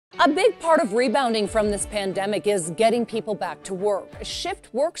A big part of rebounding from this pandemic is getting people back to work.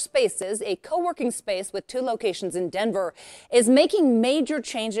 Shift Workspaces, a co-working space with 2 locations in Denver, is making major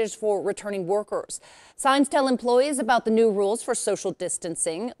changes for returning workers. Signs tell employees about the new rules for social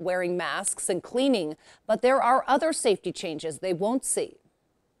distancing, wearing masks, and cleaning, but there are other safety changes they won't see.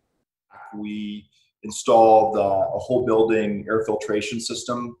 We installed a whole building air filtration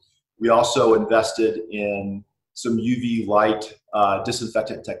system. We also invested in some UV light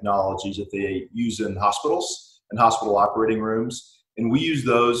disinfectant technologies that they use in hospitals and hospital operating rooms. And we use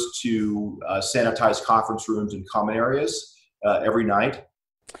those to sanitize conference rooms and common areas every night.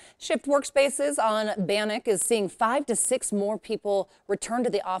 Shift Workspaces on Bannock is seeing 5 to 6 more people return to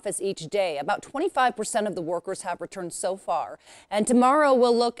the office each day. About 25% of the workers have returned so far. And tomorrow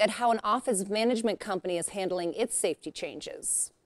we'll look at how an office management company is handling its safety changes.